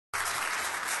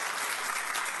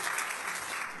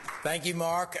Thank you,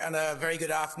 Mark, and a very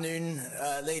good afternoon,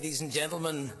 ladies and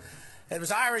gentlemen. It was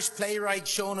Irish playwright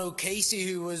Sean O'Casey,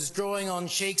 who was drawing on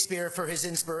Shakespeare for his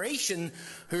inspiration,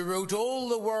 who wrote, "All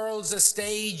the world's a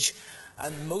stage,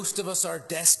 and most of us are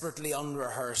desperately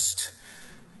unrehearsed."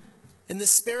 In the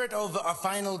spirit of a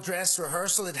final dress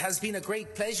rehearsal, it has been a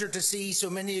great pleasure to see so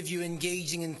many of you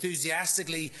engaging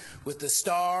enthusiastically with the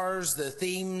stars, the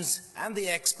themes, and the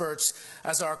experts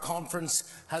as our conference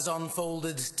has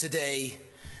unfolded today.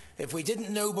 If we didn't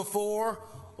know before,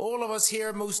 all of us here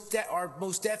are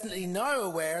most definitely now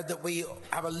aware that we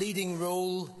have a leading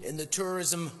role in the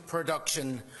tourism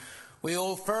production. We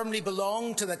all firmly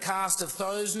belong to the cast of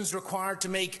thousands required to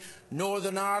make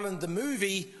Northern Ireland the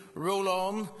movie roll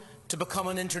on to become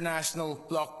an international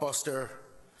blockbuster.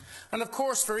 And of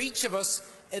course, for each of us,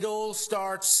 it all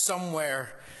starts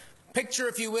somewhere. Picture,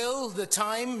 if you will, the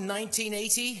time,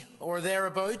 1980 or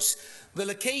thereabouts, the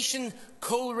location,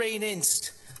 Coleraine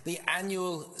Inst, the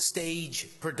annual stage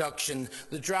production,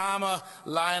 the drama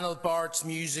Lionel Bart's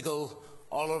musical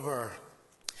Oliver.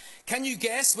 Can you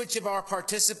guess which of our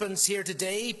participants here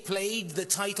today played the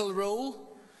title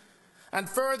role? And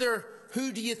further,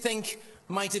 who do you think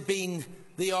might have been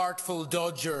the Artful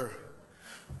Dodger?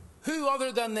 Who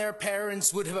other than their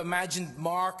parents would have imagined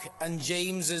Mark and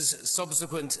James's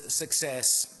subsequent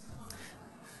success?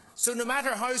 So no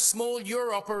matter how small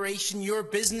your operation, your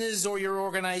business or your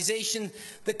organisation,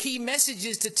 the key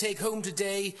messages to take home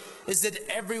today is that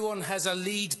everyone has a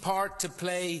lead part to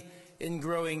play in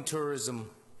growing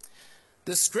tourism.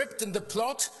 The script and the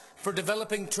plot for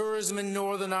developing tourism in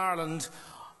Northern Ireland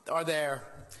are there.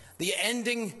 The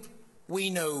ending,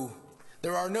 we know.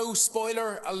 There are no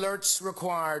spoiler alerts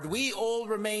required. We all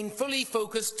remain fully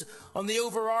focused on the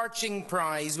overarching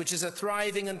prize, which is a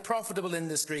thriving and profitable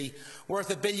industry worth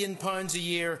 £1 billion a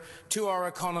year to our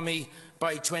economy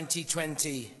by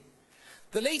 2020.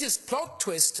 The latest plot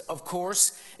twist, of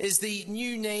course, is the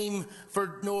new name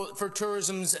for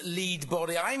tourism's lead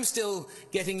body. I'm still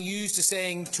getting used to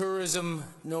saying Tourism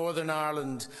Northern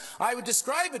Ireland. I would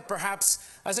describe it perhaps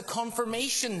as a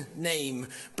confirmation name,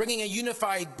 bringing a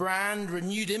unified brand,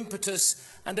 renewed impetus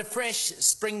and a fresh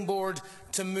springboard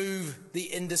to move the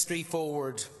industry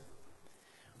forward.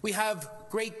 We have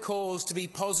great cause to be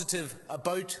positive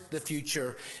about the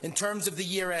future. In terms of the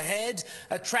year ahead,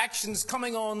 attractions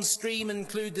coming on stream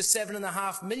include the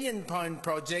 £7.5 million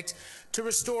project to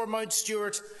restore Mount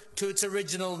Stewart to its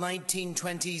original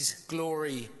 1920s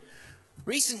glory.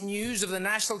 Recent news of the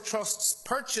National Trust's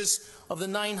purchase of the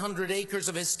 900 acres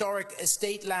of historic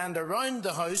estate land around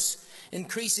the house,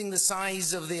 increasing the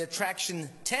size of the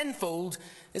attraction tenfold,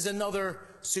 is another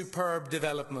superb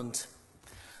development.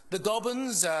 The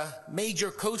Gobbins, a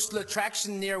major coastal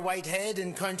attraction near Whitehead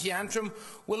in County Antrim,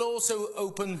 will also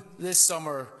open this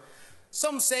summer.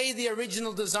 Some say the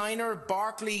original designer,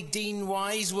 Barclay Dean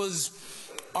Wise, was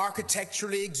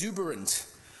architecturally exuberant.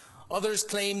 Others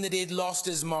claim that he had lost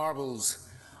his marbles.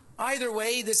 Either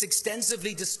way, this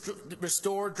extensively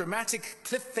restored dramatic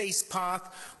cliff-face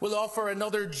path will offer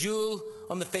another jewel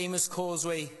on the famous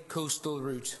Causeway coastal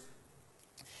route.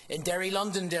 In Derry,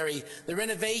 Londonderry, the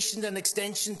renovation and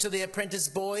extension to the Apprentice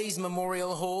Boys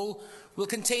Memorial Hall will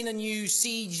contain a new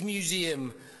siege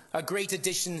museum, a great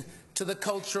addition to the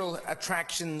cultural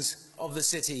attractions of the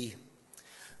city.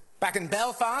 Back in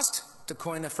Belfast, to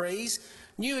coin a phrase,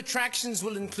 new attractions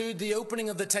will include the opening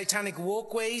of the Titanic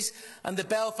walkways and the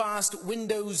Belfast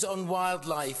Windows on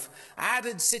Wildlife,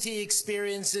 added city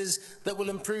experiences that will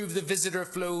improve the visitor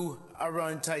flow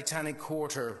around Titanic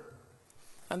Quarter.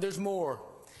 And there's more.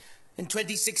 In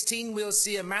 2016, we'll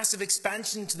see a massive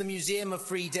expansion to the Museum of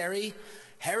Free Derry,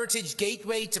 Heritage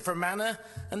Gateway to Fermanagh,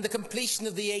 and the completion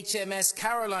of the HMS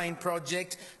Caroline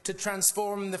project to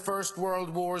transform the First World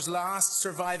War's last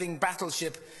surviving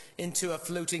battleship into a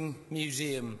floating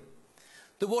museum.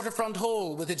 The Waterfront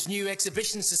Hall, with its new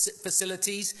exhibition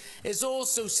facilities, is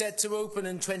also set to open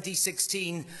in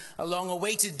 2016, a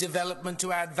long-awaited development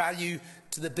to add value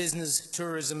to the business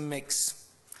tourism mix.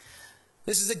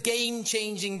 This is a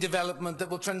game-changing development that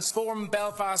will transform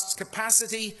Belfast's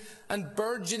capacity and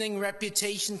burgeoning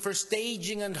reputation for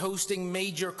staging and hosting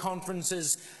major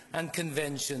conferences and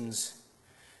conventions.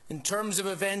 In terms of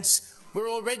events,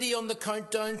 we're already on the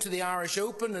countdown to the Irish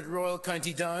Open at Royal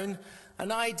County Down,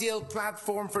 an ideal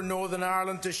platform for Northern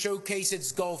Ireland to showcase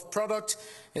its golf product,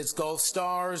 its golf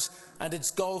stars and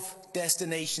its golf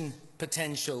destination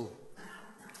potential.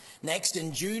 Next,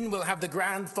 in June, we'll have the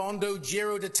Gran Fondo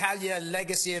Giro d'Italia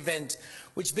Legacy event,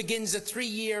 which begins a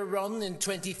 3-year run in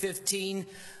 2015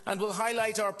 and will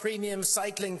highlight our premium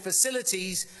cycling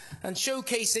facilities and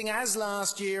showcasing, as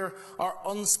last year, our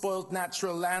unspoilt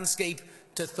natural landscape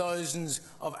to thousands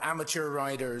of amateur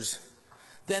riders.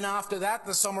 Then after that,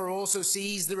 the summer also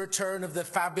sees the return of the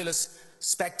fabulous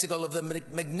spectacle of the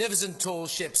magnificent tall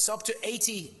ships, up to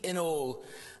 80 in all,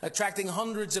 attracting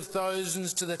hundreds of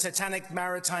thousands to the Titanic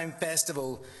Maritime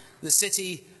Festival, the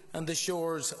city and the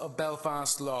shores of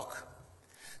Belfast Lough.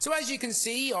 So as you can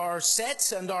see, our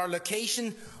set and our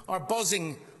location are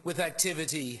buzzing with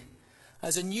activity.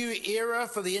 As a new era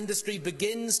for the industry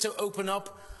begins to open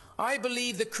up, I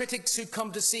believe the critics who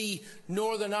come to see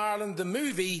Northern Ireland the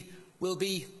movie will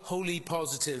be wholly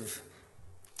positive.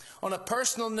 On a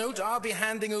personal note, I'll be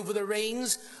handing over the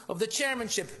reins of the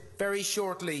chairmanship very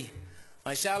shortly.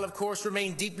 I shall, of course,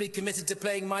 remain deeply committed to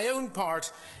playing my own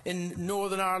part in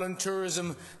Northern Ireland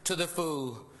tourism to the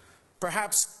full.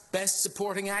 Perhaps best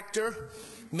supporting actor,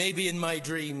 maybe in my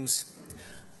dreams.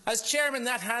 As chairman,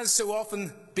 that has so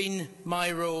often been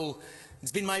my role.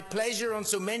 It's been my pleasure on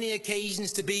so many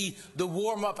occasions to be the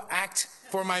warm-up act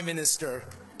for my minister.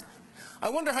 I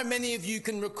wonder how many of you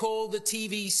can recall the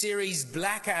TV series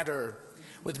Blackadder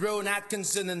with Rowan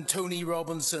Atkinson and Tony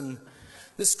Robinson.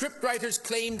 The scriptwriters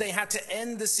claimed they had to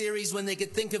end the series when they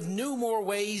could think of no more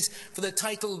ways for the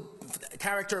title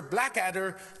character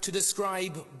Blackadder to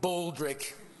describe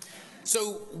Baldric.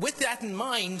 So, with that in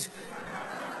mind,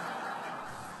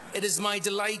 it is my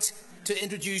delight to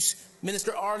introduce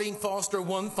Minister Arlene Foster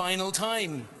one final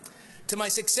time. To my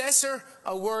successor,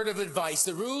 a word of advice.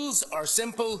 The rules are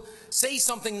simple. Say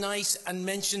something nice and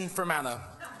mention Fermanagh.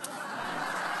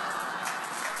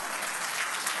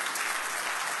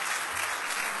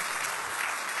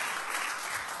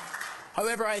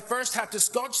 However, I first have to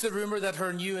scotch the rumour that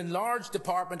her new enlarged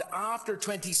department after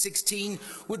 2016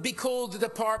 would be called the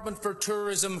Department for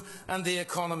Tourism and the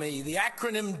Economy. The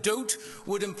acronym DOTE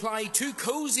would imply too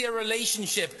cosy a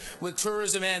relationship with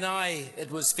Tourism NI, it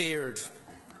was feared.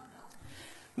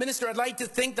 Minister, I'd like to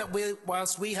think that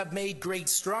whilst we have made great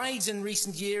strides in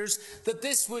recent years, that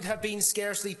this would have been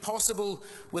scarcely possible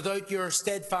without your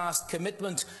steadfast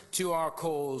commitment to our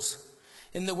cause.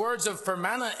 In the words of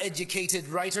Fermanagh-educated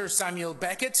writer Samuel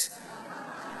Beckett,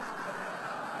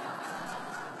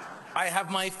 I have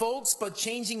my faults, but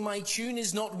changing my tune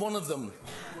is not one of them.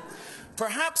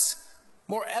 Perhaps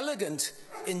more elegant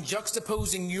in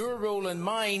juxtaposing your role and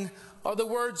mine are the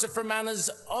words of Fermanagh's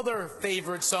other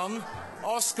favourite son,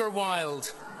 Oscar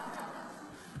Wilde.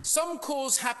 Some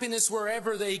cause happiness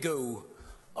wherever they go,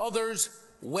 others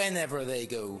whenever they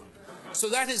go. So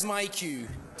that is my cue.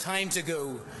 Time to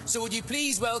go. So would you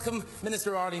please welcome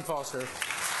Minister Arlene Foster.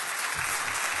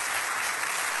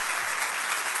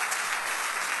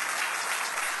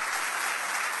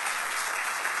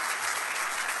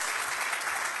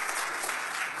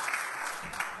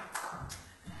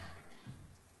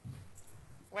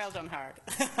 Well done, Howard.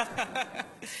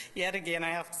 Yet again, I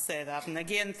have to say that. And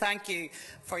again, thank you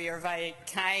for your very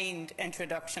kind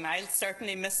introduction. I'll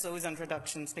certainly miss those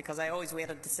introductions because I always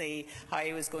waited to see how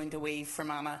he was going to weave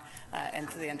Fermanagh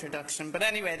into the introduction. But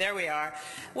anyway, there we are.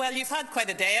 Well, you've had quite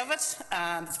a day of it.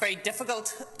 It's very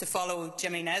difficult to follow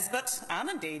Jimmy Nesbitt and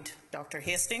indeed Dr.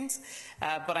 Hastings.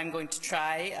 But I'm going to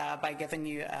try by giving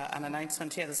you an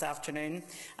announcement here this afternoon.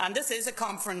 And this is a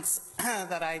conference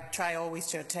that I try always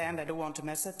to attend. I don't want to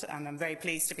miss it, and I'm very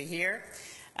pleased to be here.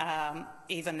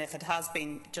 Even if it has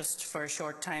been just for a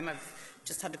short time. I've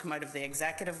just had to come out of the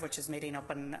executive, which is meeting up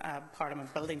in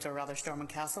Parliament buildings, or rather Stormont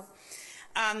Castle.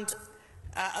 And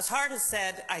as Howard has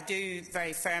said, I do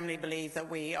very firmly believe that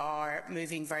we are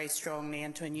moving very strongly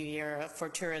into a new era for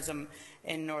tourism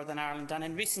in Northern Ireland. And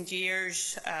in recent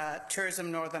years,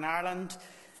 Tourism Northern Ireland,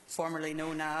 formerly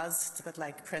known as, it's a bit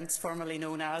like Prince, formerly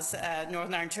known as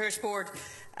Northern Ireland Tourist Board,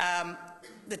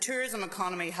 the tourism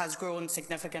economy has grown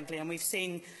significantly, and we've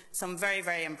seen some very,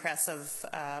 very impressive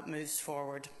moves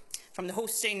forward. From the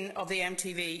hosting of the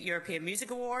MTV European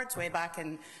Music Awards way back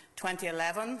in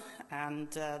 2011 and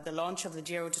the launch of the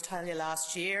Giro d'Italia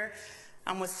last year,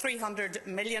 and with £300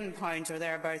 million or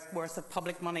thereabouts worth of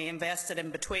public money invested in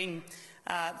between,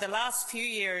 the last few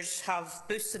years have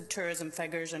boosted tourism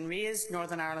figures and raised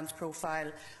Northern Ireland's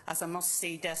profile as a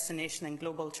must-see destination in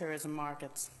global tourism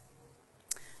markets.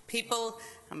 People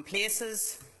and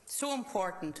places, so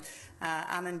important,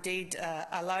 and indeed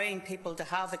allowing people to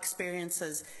have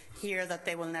experiences here that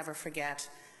they will never forget.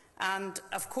 And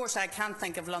of course I can't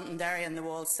think of Londonderry and the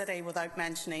Walled City without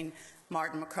mentioning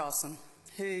Martin McCrossan.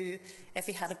 who, if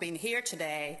he had been here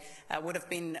today, would have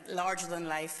been larger than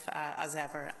life as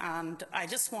ever. And I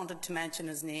just wanted to mention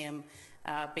his name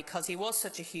because he was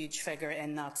such a huge figure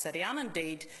in that city, and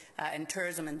indeed in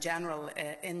tourism in general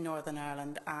in Northern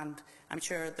Ireland. And I'm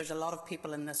sure there's a lot of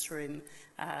people in this room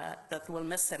that will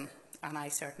miss him, and I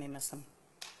certainly miss him.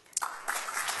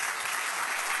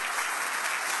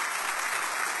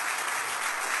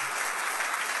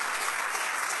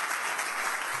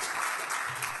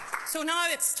 So now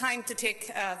it's time to take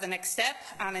the next step,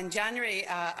 and in January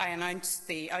I announced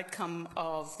the outcome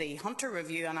of the Hunter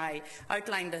Review, and I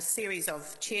outlined a series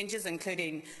of changes,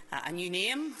 including a new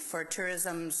name for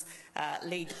tourism's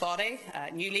lead body,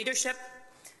 new leadership,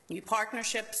 new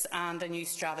partnerships and a new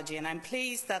strategy. And I'm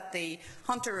pleased that the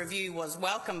Hunter Review was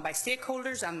welcomed by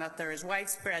stakeholders and that there is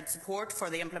widespread support for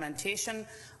the implementation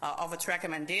of its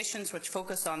recommendations, which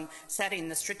focus on setting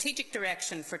the strategic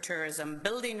direction for tourism,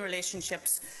 building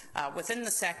relationships within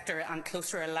the sector and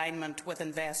closer alignment with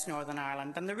Invest Northern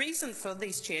Ireland. And the reason for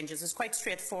these changes is quite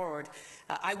straightforward.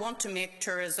 I want to make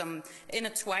tourism, in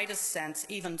its widest sense,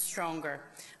 even stronger.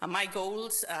 And my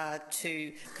goals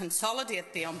to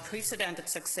consolidate the unprecedented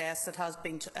success that has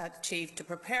been achieved to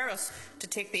prepare us to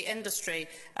take the industry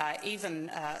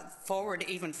forward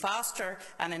even faster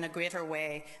and in a greater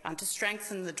way, and to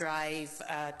strengthen the drive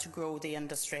to grow the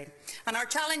industry. And our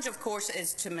challenge, of course,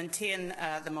 is to maintain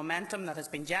the momentum that has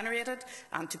been generated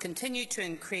and to continue to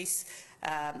increase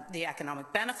the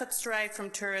economic benefits derived from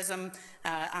tourism,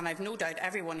 and I've no doubt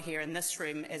everyone here in this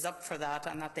room is up for that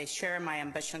and that they share my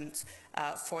ambitions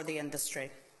for the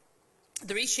industry.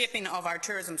 The reshaping of our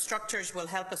tourism structures will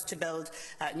help us to build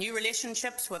new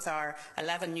relationships with our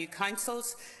 11 new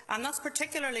councils, and that's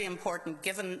particularly important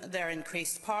given their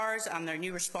increased powers and their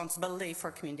new responsibility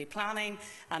for community planning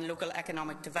and local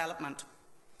economic development.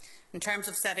 In terms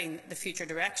of setting the future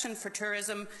direction for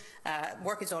tourism,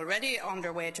 work is already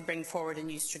underway to bring forward a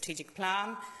new strategic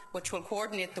plan, which will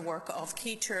coordinate the work of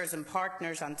key tourism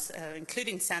partners,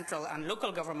 including central and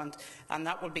local government, and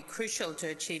that will be crucial to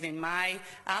achieving my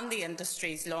and the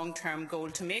industry's long-term goal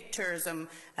to make tourism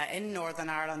in Northern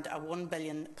Ireland a £1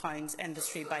 billion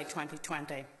industry by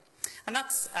 2020. And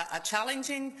that's a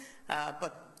challenging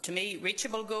but to me,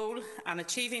 reachable goal, and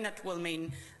achieving it will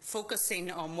mean focusing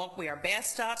on what we are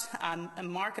best at and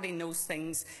marketing those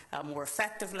things more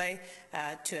effectively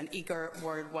to an eager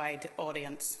worldwide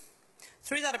audience.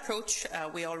 Through that approach,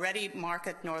 we already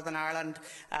market Northern Ireland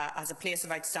as a place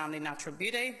of outstanding natural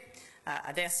beauty,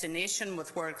 a destination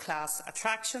with world-class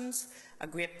attractions, a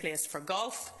great place for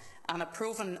golf, and a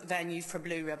proven venue for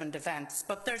blue ribbon events.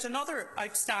 But there's another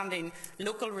outstanding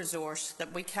local resource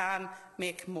that we can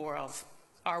make more of: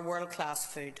 our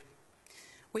world-class food.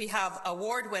 We have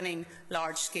award-winning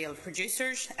large-scale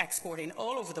producers exporting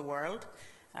all over the world,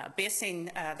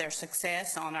 basing their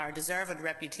success on our deserved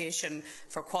reputation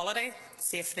for quality,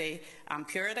 safety and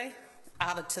purity.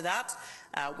 Added to that,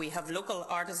 we have local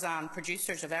artisan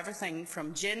producers of everything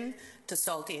from gin to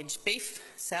salt-aged beef,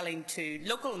 selling to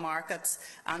local markets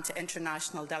and to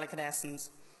international delicatessens.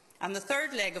 And the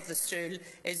third leg of the stool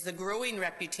is the growing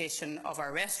reputation of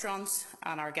our restaurants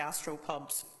and our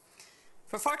gastropubs.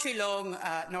 For far too long,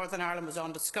 Northern Ireland was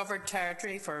undiscovered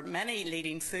territory for many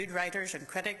leading food writers and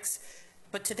critics,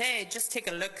 but today just take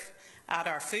a look at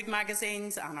our food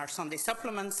magazines and our Sunday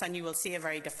supplements and you will see a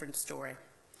very different story.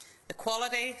 The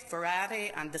quality,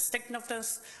 variety and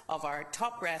distinctiveness of our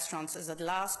top restaurants is at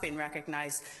last being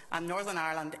recognised, and Northern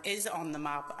Ireland is on the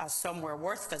map as somewhere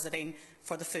worth visiting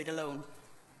for the food alone.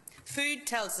 Food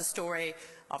tells the story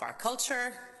of our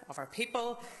culture, of our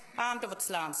people and of its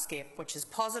landscape, which is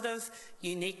positive,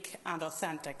 unique and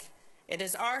authentic. It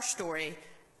is our story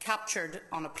captured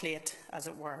on a plate, as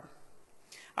it were.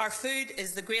 Our food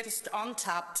is the greatest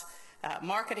untapped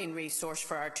marketing resource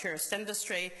for our tourist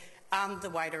industry and the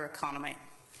wider economy.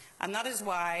 And that is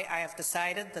why I have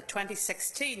decided that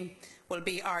 2016 will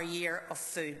be our year of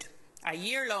food, a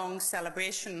year-long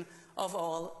celebration of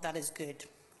all that is good.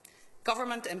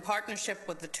 Government, in partnership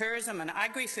with the tourism and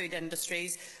agri-food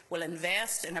industries, will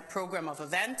invest in a programme of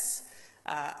events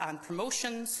and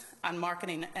promotions and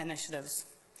marketing initiatives.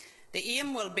 The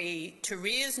aim will be to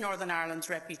raise Northern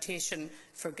Ireland's reputation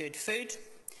for good food,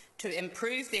 to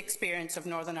improve the experience of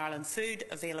Northern Ireland food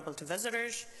available to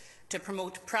visitors, to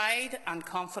promote pride and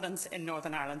confidence in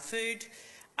Northern Ireland food,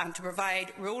 and to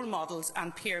provide role models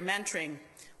and peer mentoring.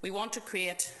 We want to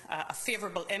create a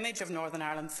favourable image of Northern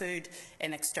Ireland food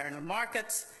in external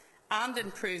markets and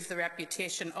improve the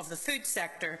reputation of the food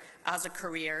sector as a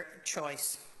career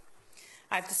choice.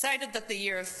 I've decided that the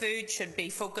Year of Food should be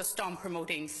focused on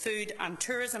promoting food and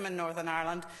tourism in Northern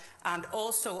Ireland and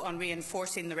also on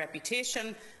reinforcing the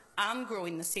reputation and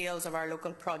growing the sales of our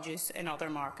local produce in other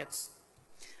markets.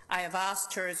 I have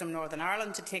asked Tourism Northern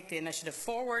Ireland to take the initiative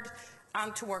forward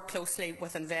and to work closely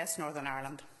with Invest Northern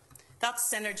Ireland. That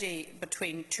synergy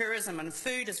between tourism and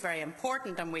food is very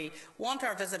important, and we want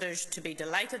our visitors to be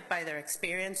delighted by their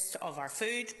experience of our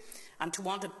food and to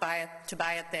want to buy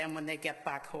it then when they get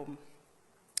back home.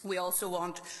 We also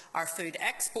want our food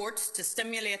exports to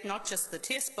stimulate not just the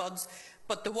taste buds,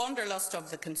 but the wanderlust of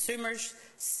the consumers,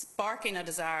 sparking a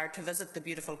desire to visit the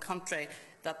beautiful country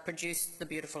that produced the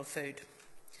beautiful food.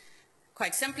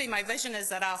 Quite simply, my vision is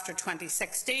that after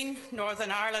 2016,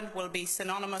 Northern Ireland will be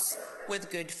synonymous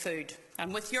with good food.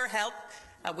 And with your help,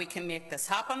 we can make this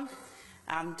happen.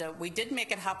 And we did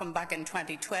make it happen back in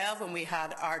 2012 when we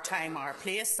had Our Time, Our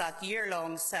Place, that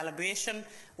year-long celebration,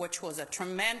 which was a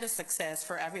tremendous success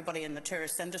for everybody in the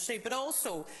tourist industry, but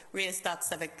also raised that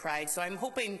civic pride. So I'm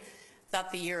hoping that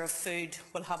the Year of Food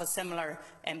will have a similar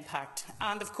impact.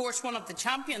 And of course, one of the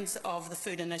champions of the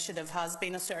food initiative has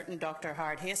been a certain Dr.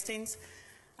 Howard Hastings.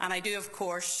 And I do, of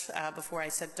course, before I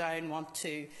sit down, want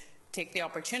to take the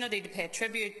opportunity to pay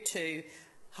tribute to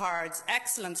Howard's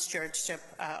excellent stewardship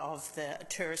of the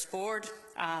Tourist Board,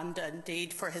 and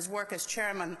indeed for his work as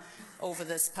chairman over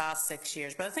this past 6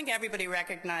 years. But I think everybody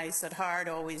recognised that Howard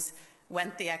always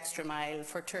went the extra mile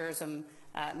for Tourism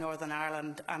Northern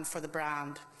Ireland and for the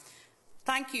brand.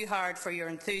 Thank you, Howard, for your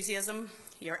enthusiasm,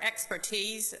 your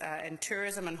expertise in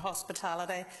tourism and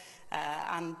hospitality,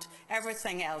 and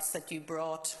everything else that you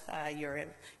brought, your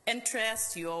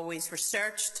interest. You always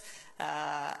researched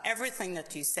everything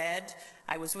that you said.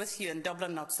 I was with you in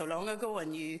Dublin not so long ago,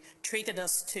 and you treated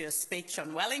us to a speech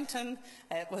on Wellington.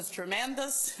 It was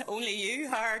tremendous. Only you,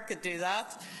 Howard, could do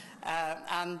that.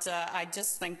 I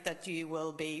just think that you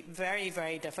will be very,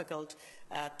 very difficult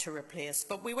to replace.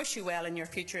 But we wish you well in your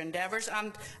future endeavours,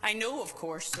 and I know, of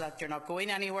course, that you're not going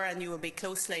anywhere and you will be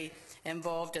closely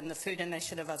involved in the food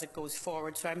initiative as it goes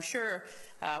forward. So I'm sure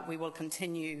we will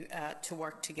continue to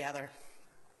work together.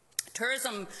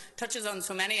 Tourism touches on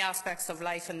so many aspects of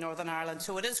life in Northern Ireland,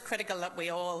 so it is critical that we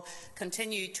all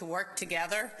continue to work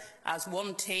together as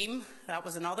one team. That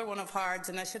was another one of Howard's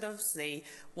initiatives, the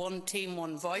One Team,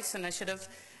 One Voice initiative,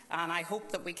 and I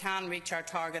hope that we can reach our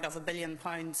target of £1 billion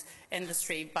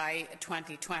industry by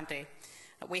 2020.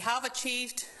 We have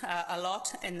achieved a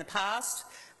lot in the past.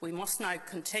 We must now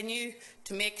continue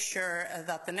to make sure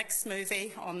that the next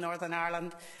movie on Northern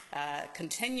Ireland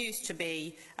continues to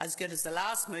be as good as the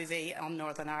last movie on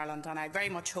Northern Ireland, and I very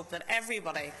much hope that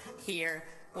everybody here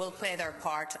will play their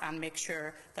part and make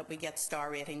sure that we get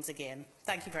star ratings again.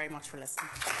 Thank you very much for listening.